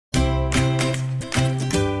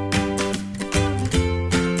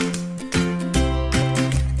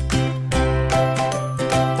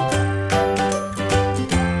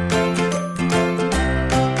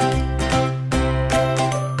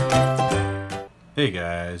Hey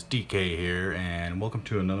guys, DK here, and welcome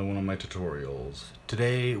to another one of my tutorials.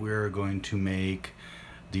 Today we're going to make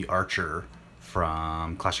the Archer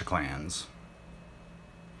from Clash of Clans.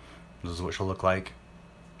 This is what she'll look like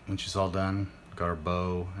when she's all done. Got her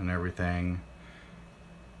bow and everything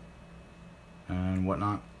and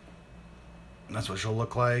whatnot. That's what she'll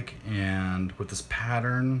look like, and with this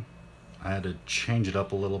pattern I had to change it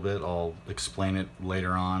up a little bit. I'll explain it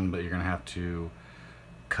later on, but you're gonna have to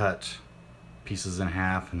cut pieces in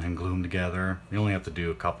half and then glue them together. You only have to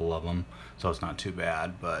do a couple of them, so it's not too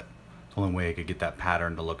bad, but it's the only way I could get that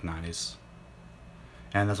pattern to look nice.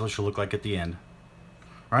 And that's what she'll look like at the end.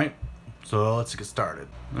 Alright, so let's get started.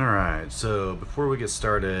 Alright, so before we get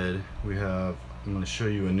started, I'm going to show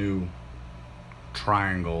you a new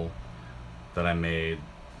triangle that I made.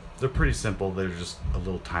 They're pretty simple, they're just a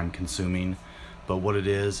little time consuming, but what it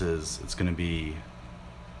is it's going to be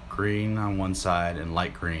green on one side and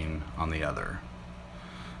light green on the other,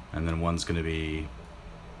 and then one's going to be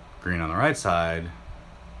green on the right side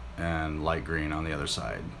and light green on the other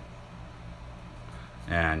side.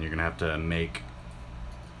 And you're going to have to make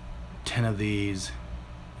 10 of these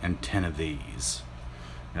and 10 of these.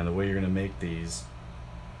 And the way you're going to make these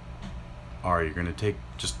are, you're going to take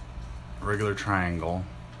just a regular triangle.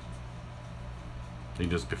 You can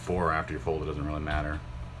just before or after you fold, it doesn't really matter.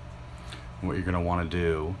 What you're going to want to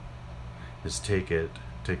do is take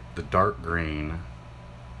the dark green,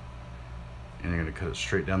 and you're going to cut it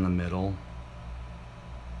straight down the middle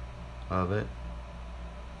of it,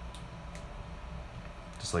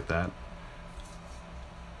 just like that.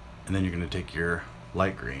 And then you're going to take your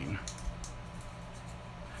light green.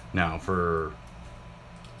 Now for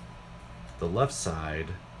the left side,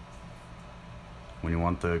 when you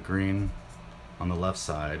want the green on the left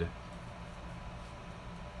side,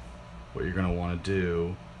 what you're going to want to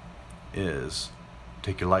do is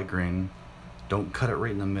take your light green, don't cut it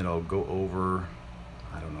right in the middle, go over,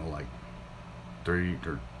 I don't know, like 3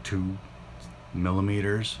 or 2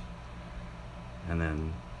 millimeters, and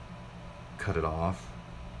then cut it off.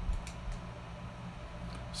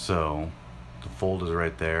 So the fold is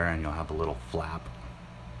right there, and you'll have a little flap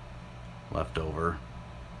left over.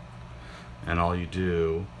 And all you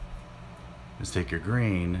do is take your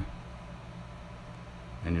green,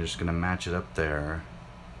 and you're just going to match it up there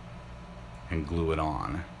and glue it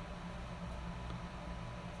on.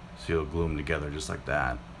 So you'll glue them together just like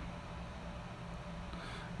that.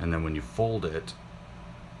 And then when you fold them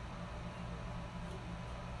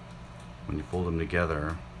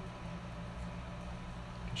together,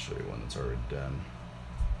 I'll show you one that's already done.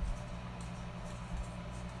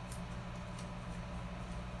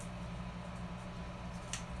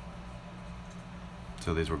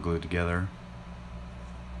 So these were glued together.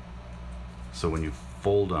 So when you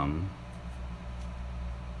fold them,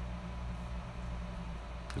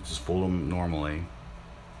 just fold them normally,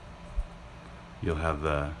 you'll have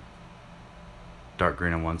the dark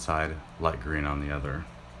green on one side, light green on the other.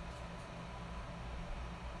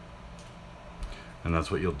 And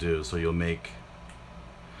that's what you'll do. So you'll make,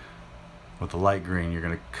 with the light green, you're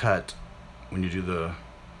going to cut, when you do the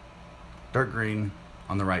dark green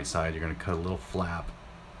on the right side, you're going to cut a little flap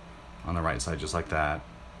on the right side just like that.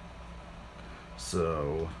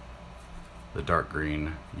 So the dark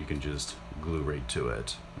green, you can just glue right to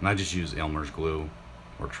it. And I just use Elmer's glue,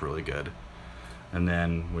 works really good. And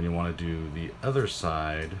then when you want to do the other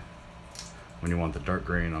side, when you want the dark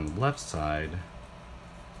green on the left side,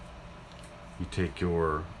 you take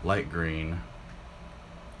your light green,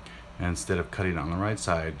 and instead of cutting it on the right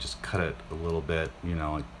side, just cut it a little bit, you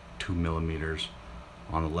know, like 2 millimeters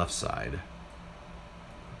on the left side,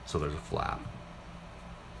 so there's a flap.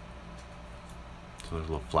 So there's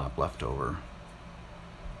a little flap left over.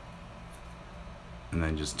 And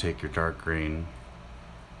then just take your dark green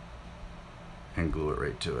and glue it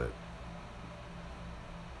right to it.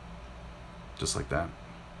 Just like that.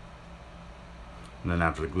 And then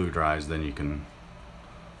after the glue dries, then you can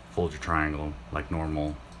fold your triangle like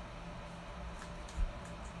normal.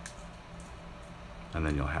 And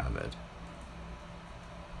then you'll have it.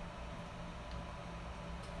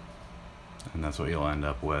 And that's what you'll end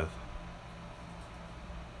up with.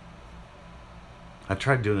 I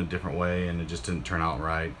tried doing it a different way and it just didn't turn out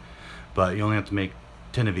right, but you only have to make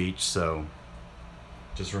 10 of each, so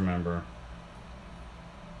just remember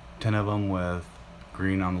 10 of them with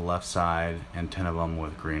green on the left side and 10 of them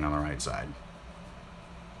with green on the right side.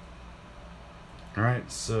 Alright,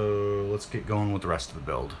 so let's get going with the rest of the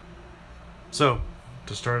build. So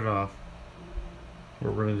to start it off,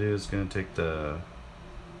 what we're going to do is going to take the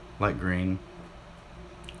light green,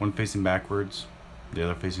 one facing backwards, the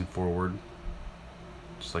other facing forward,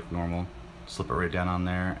 just like normal. slip it right down on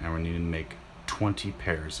there, and we need to make 20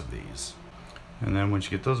 pairs of these. And then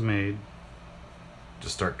once you get those made,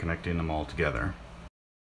 just start connecting them all together.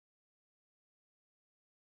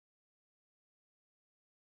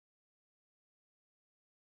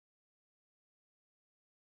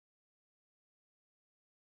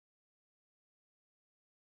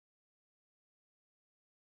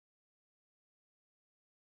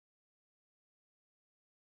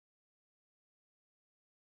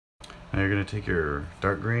 Now you're going to take your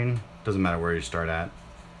dark green, doesn't matter where you start at,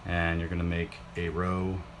 and you're going to make a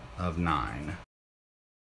row of 9.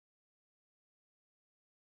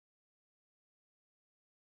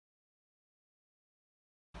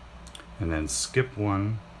 And then skip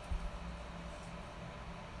one,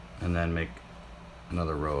 and then make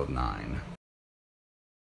another row of 9.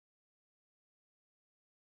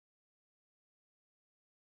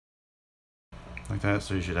 Like that,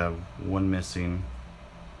 so you should have one missing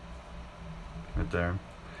right there,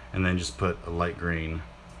 and then just put a light green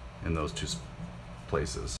in those two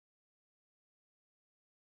places,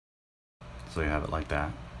 so you have it like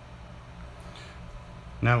that.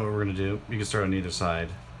 Now what we're going to do, you can start on either side.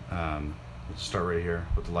 Let's start right here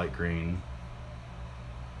with the light green.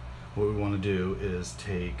 What we want to do is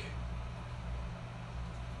take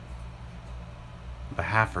the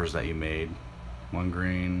halfers that you made, one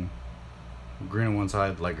green on one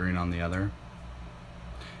side, light green on the other,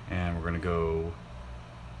 and we're going to go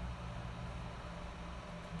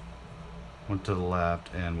one to the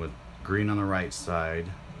left, and with green on the right side,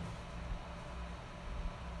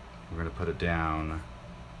 we're going to put it down.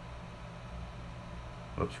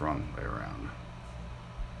 Whoops, wrong way around.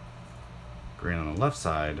 Green on the left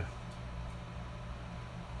side,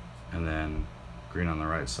 and then green on the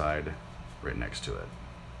right side right next to it,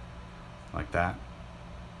 like that.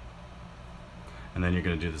 And then you're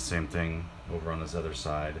going to do the same thing over on this other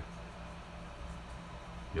side.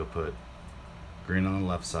 You'll put green on the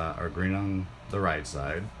left side, or green on the right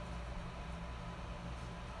side,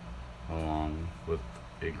 along with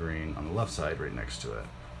a green on the left side right next to it,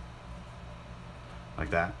 like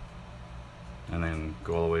that. And then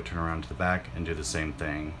go all the way, turn around to the back, and do the same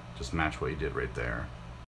thing. Just match what you did right there.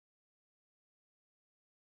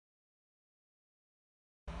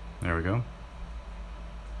 There we go.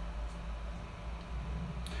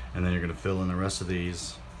 And then you're going to fill in the rest of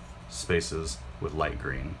these spaces with light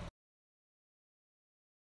green.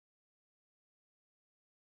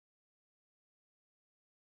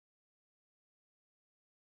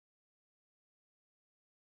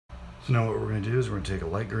 So now what we're going to do is we're going to take a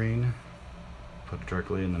light green, put it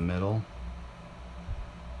directly in the middle,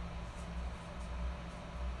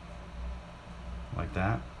 like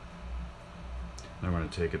that. Then we're going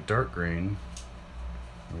to take a dark green,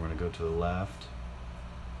 and we're going to go to the left,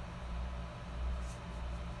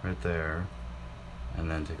 right there, and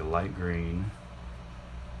then take a light green,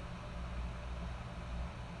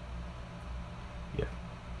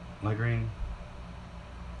 light green,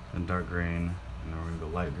 and dark green, and then we're going to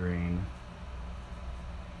go light green,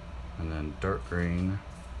 and then dark green,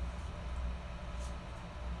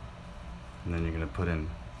 and then you're going to put in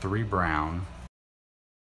 3 brown,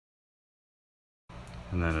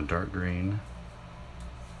 and then a dark green,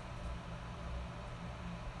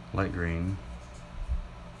 light green,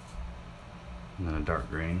 and then a dark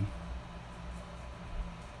green.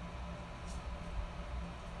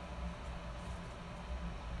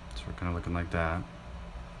 So we're kind of looking like that.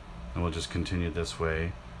 And we'll just continue this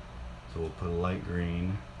way. So we'll put a light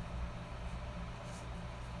green,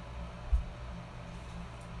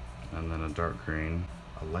 and then a dark green,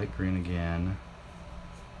 a light green again.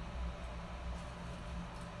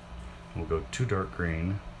 We'll go 2 dark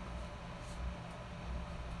green,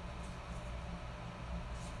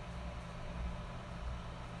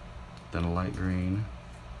 then a light green,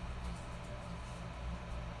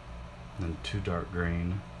 then 2 dark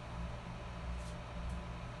green,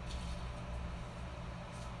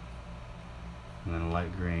 and then a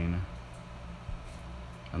light green,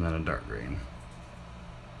 and then a dark green.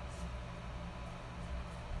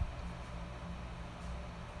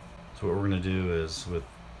 So what we're going to do is, with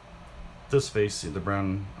this face, the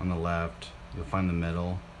brown on the left, you'll find the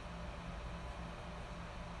middle,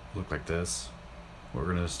 look like this. What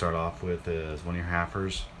we're going to start off with is one of your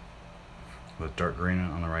halfers with dark green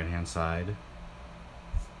on the right hand side.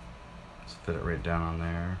 Just fit it right down on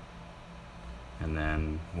there. And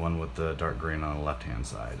then one with the dark green on the left hand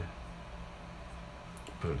side.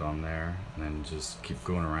 Put it on there, and then just keep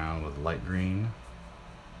going around with light green.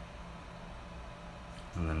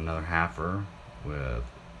 And then another halfer with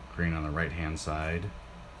green on the right hand side.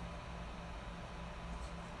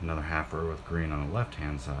 Another halfer with green on the left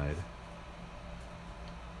hand side.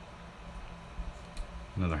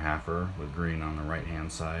 another halfer with green on the right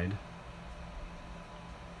hand side,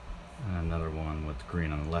 and another one with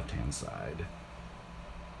green on the left hand side.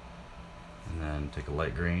 And then take a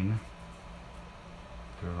light green,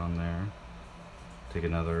 put it on there. Take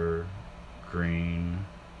another green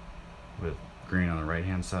with green on the right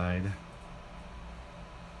hand side,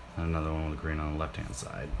 and another one with green on the left hand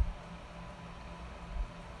side.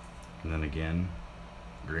 And then again,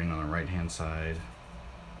 green on the right hand side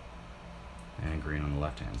and green on the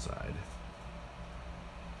left hand side.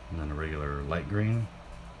 And then a regular light green,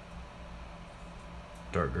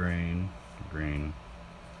 dark green, green,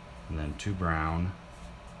 and then 2 brown,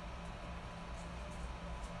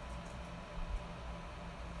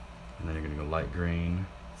 and then you're going to go light green,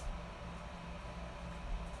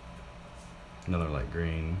 another light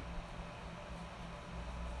green,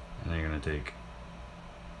 and then you're going to take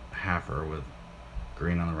a halfer with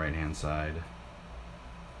green on the right hand side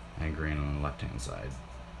and green on the left hand side.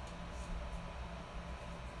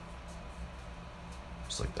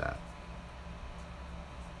 Just like that.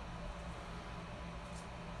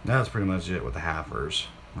 That's pretty much it with the halfers.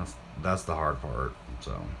 That's the hard part,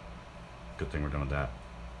 so good thing we're done with that.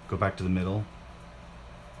 Go back to the middle.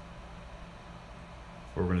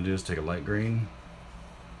 What we're going to do is take a light green,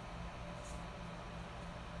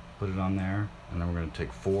 put it on there, and then we're going to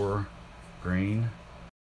take 4 green,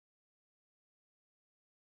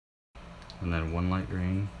 and then 1 light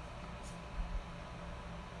green,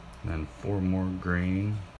 and then 4 more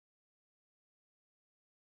green,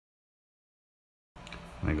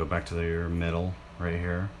 and then go back to your middle right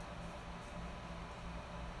here,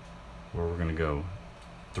 where we're going to go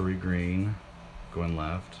 3 green going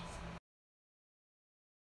left,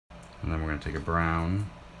 and then we're going to take a brown,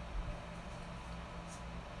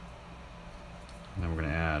 and then we're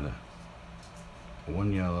going to add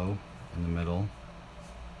 1 yellow in the middle,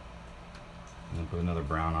 and then put another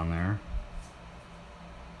brown on there,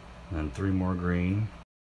 and then 3 more green,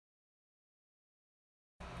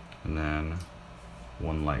 and then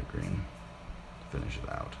 1 light green to finish it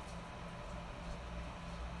out.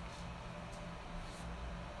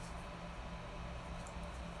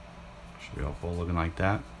 Should be all full looking like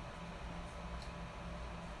that.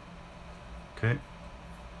 Okay.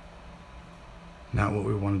 Now what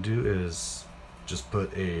we want to do is just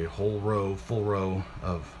put a whole row, full row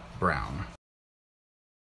of brown.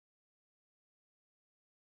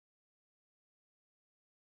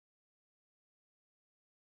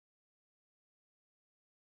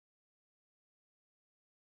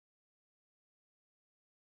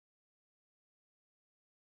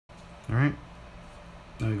 Alright,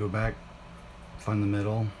 then we go back, find the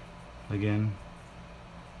middle again,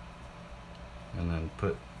 and then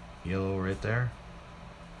put yellow right there,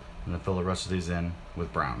 and then fill the rest of these in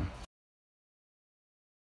with brown.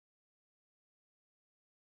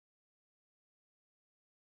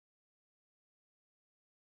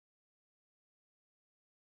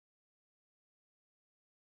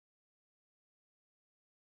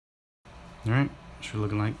 Alright, what you're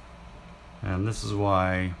looking like. And this is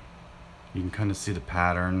why you can kind of see the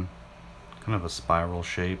pattern, kind of a spiral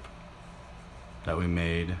shape that we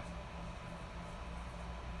made.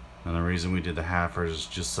 And the reason we did the halfers is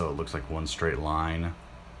just so it looks like one straight line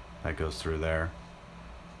that goes through there.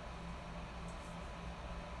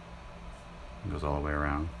 It goes all the way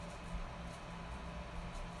around.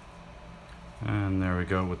 And there we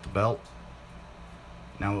go with the belt.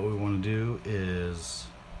 Now what we want to do is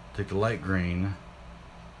take the light green,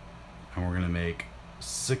 and we're going to make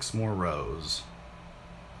 6 more rows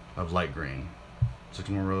of light green. 6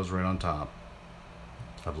 more rows right on top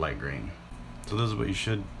of light green. So this is what you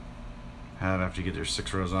should have after you get your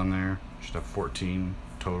 6 rows on there. You should have 14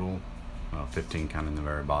 total, well 15 counting the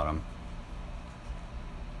very bottom.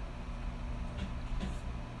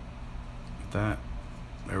 Like that,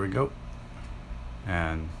 there we go.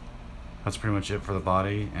 And that's pretty much it for the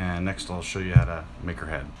body, and next I'll show you how to make her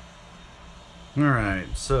head.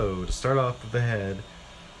 Alright, so to start off with the head,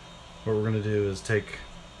 what we're going to do is take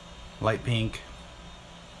light pink,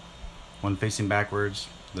 one facing backwards,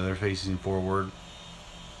 the other facing forward,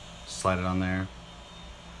 slide it on there,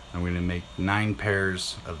 and we're going to make 9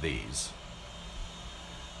 pairs of these.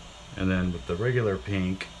 And then with the regular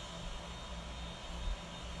pink,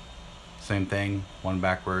 same thing, one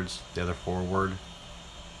backwards, the other forward,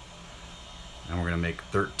 and we're going to make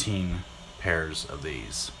 13 pairs of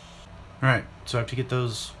these. Alright, so after you get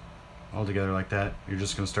those all together like that, you're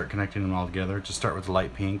just going to start connecting them all together. Just start with the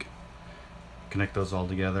light pink, connect those all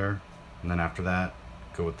together, and then after that,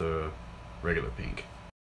 go with the regular pink.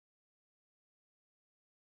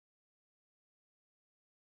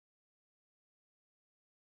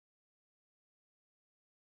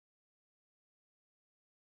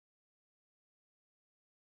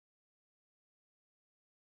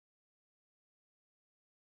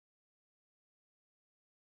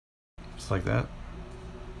 Just like that.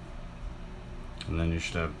 And then you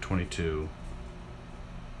should have 22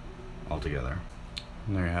 altogether.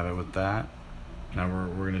 And there you have it with that. Now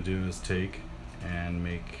what we're going to do is take and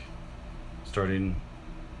make, starting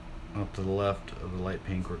up to the left of the light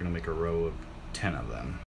pink, we're going to make a row of 10 of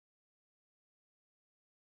them.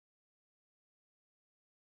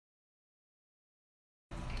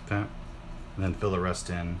 Like that. And then fill the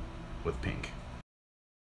rest in with pink.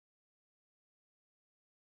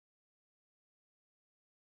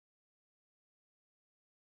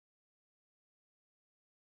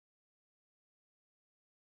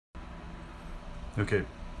 Okay,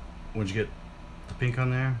 once you get the pink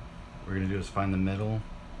on there, what we're gonna do is find the middle.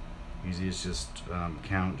 Easy is just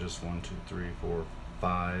count just 1, 2, 3, 4,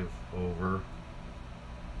 5 over.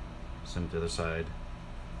 Same to the other side.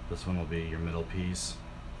 This one will be your middle piece.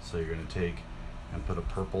 So you're gonna take and put a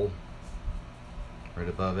purple right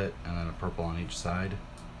above it, and then a purple on each side.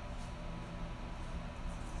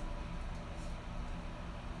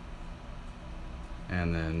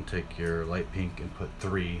 And then take your light pink and put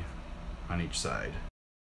 3 on each side.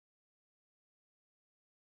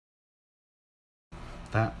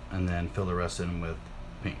 That, and then fill the rest in with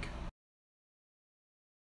pink.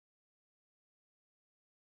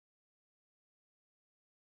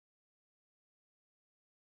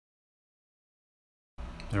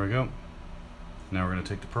 There we go. Now we're going to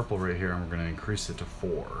take the purple right here and we're going to increase it to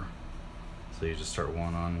 4. So you just start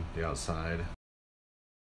 1 on the outside,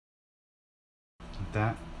 like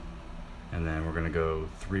that. And then we're going to go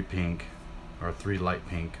 3 pink, or 3 light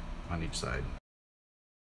pink on each side.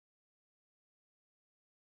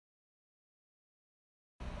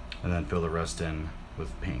 And then fill the rest in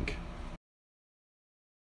with pink.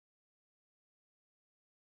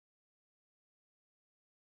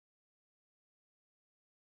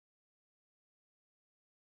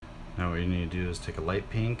 Now what you need to do is take a light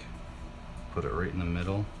pink, put it right in the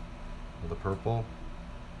middle of the purple,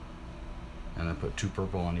 and then put 2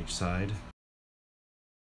 purple on each side,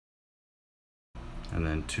 and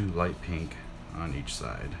then 2 light pink on each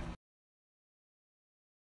side,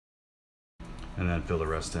 and then fill the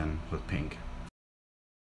rest in with pink.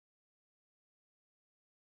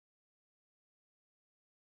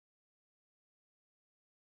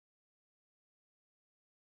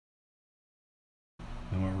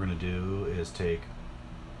 Then what we're going to do is take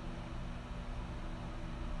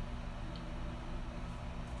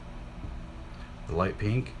the light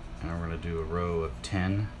pink, and we're going to do a row of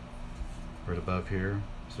 10 right above here.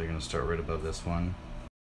 So you're going to start right above this one.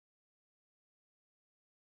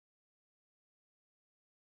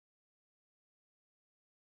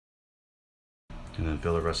 And then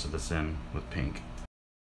fill the rest of this in with pink.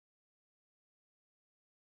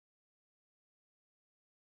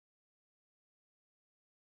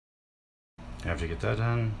 After you get that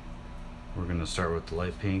done, we're going to start with the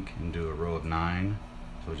light pink and do a row of 9.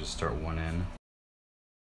 So just start 1 in.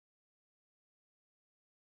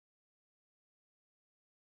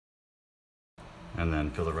 And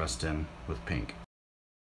then fill the rest in with pink.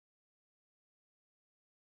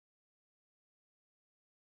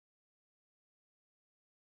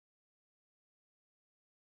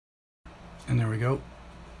 And there we go.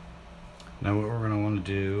 Now what we're going to want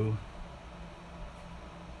to do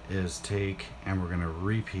is take and we're going to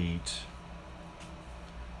repeat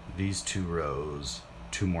these 2 rows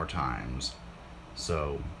 2 more times.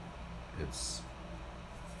 So it's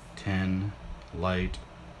 10 light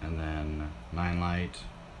and then 9 light,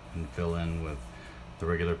 and fill in with the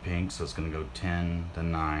regular pink. So it's going to go 10,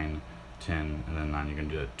 then 9, 10, and then 9. You're going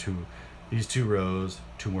to do it these 2 rows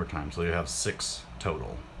 2 more times. So you have 6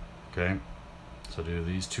 total. Okay, so do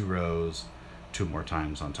these 2 rows 2 more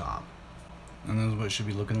times on top. And this is what it should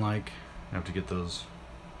be looking like. You have to get those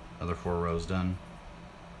other 4 rows done.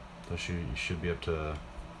 So you should be up to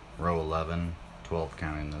row 11, 12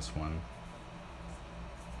 counting this one.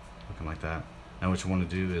 Looking like that. Now what you want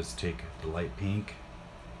to do is take the light pink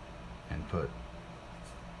and put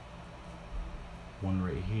 1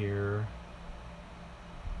 right here.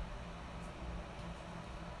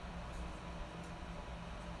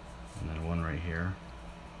 And then 1 right here.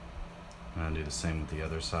 And I'll do the same with the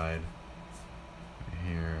other side.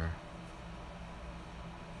 Here,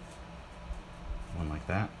 1 like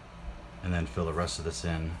that, and then fill the rest of this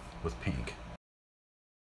in with pink.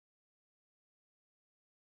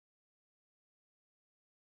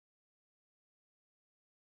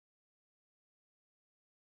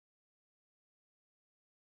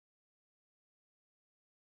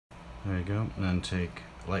 There you go. And then take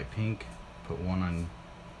light pink, put 1 on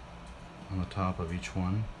the top of each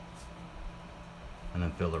one, and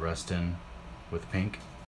then fill the rest in with pink.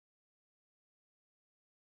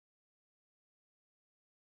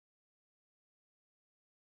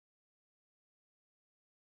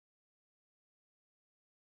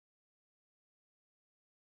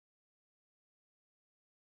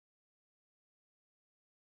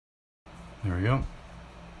 There we go.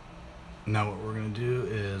 Now what we're going to do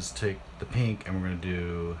is take the pink and we're going to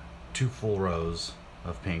do 2 full rows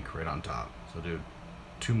of pink right on top. So do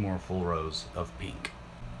 2 more full rows of pink.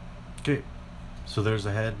 Okay, so there's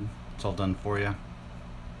the head. It's all done for you.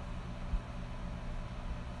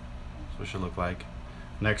 That's what it should look like.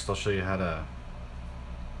 Next I'll show you how to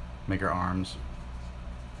make her arms.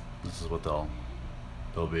 This is what they'll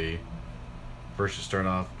be. First you start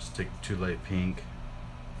off, just take 2 light pink,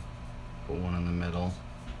 put one in the middle,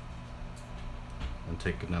 and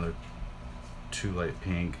take another 2 light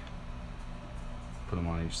pink, put them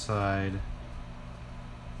on each side,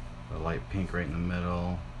 a light pink right in the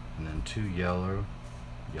middle, and then 2 yellow,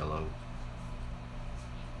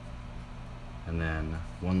 and then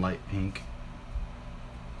 1 light pink,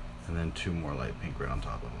 and then 2 more light pink right on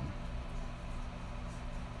top of them.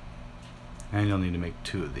 And you'll need to make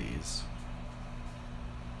 2 of these.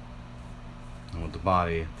 And with the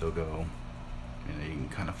body, they'll go, you can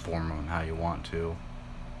kind of form them how you want to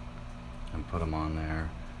and put them on there.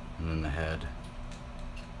 And then the head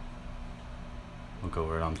will go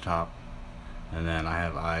right on top. And then I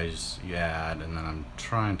have eyes you add, and then I'm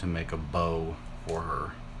trying to make a bow for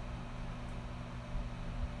her.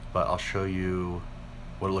 But I'll show you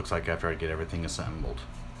what it looks like after I get everything assembled.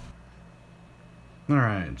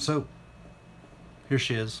 Alright, so here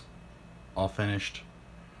she is, all finished.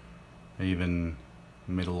 I even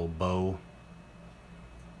made a little bow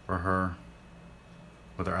for her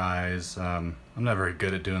with her eyes. I'm not very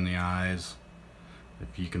good at doing the eyes.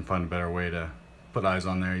 If you can find a better way to put eyes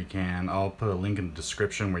on there, you can. I'll put a link in the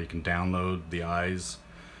description where you can download the eyes,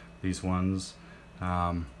 these ones,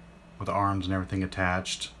 with the arms and everything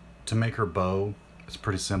attached. To make her bow, it's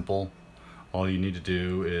pretty simple. All you need to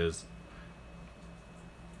do is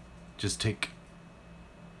just take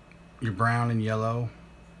your brown and yellow,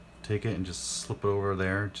 take it and just slip it over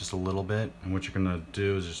there just a little bit, and what you're gonna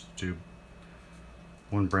do is just do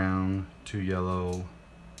 1 brown, 2 yellow,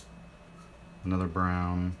 another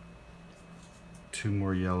brown, 2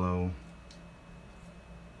 more yellow,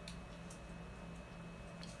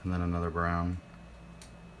 and then another brown.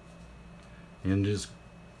 You just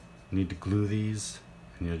need to glue these,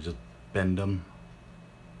 and you just bend them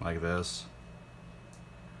like this,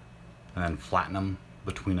 and then flatten them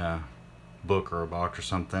between a book or a box or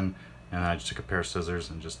something. And I just took a pair of scissors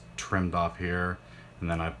and just trimmed off here, and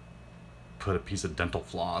then I put a piece of dental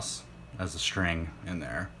floss as a string in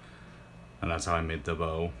there, and that's how I made the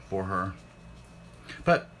bow for her.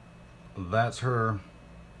 But that's her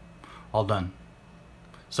all done.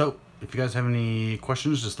 So if you guys have any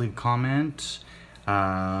questions, just leave a comment.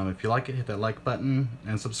 If you like it, hit that like button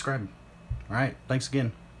and subscribe. All right, thanks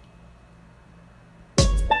again.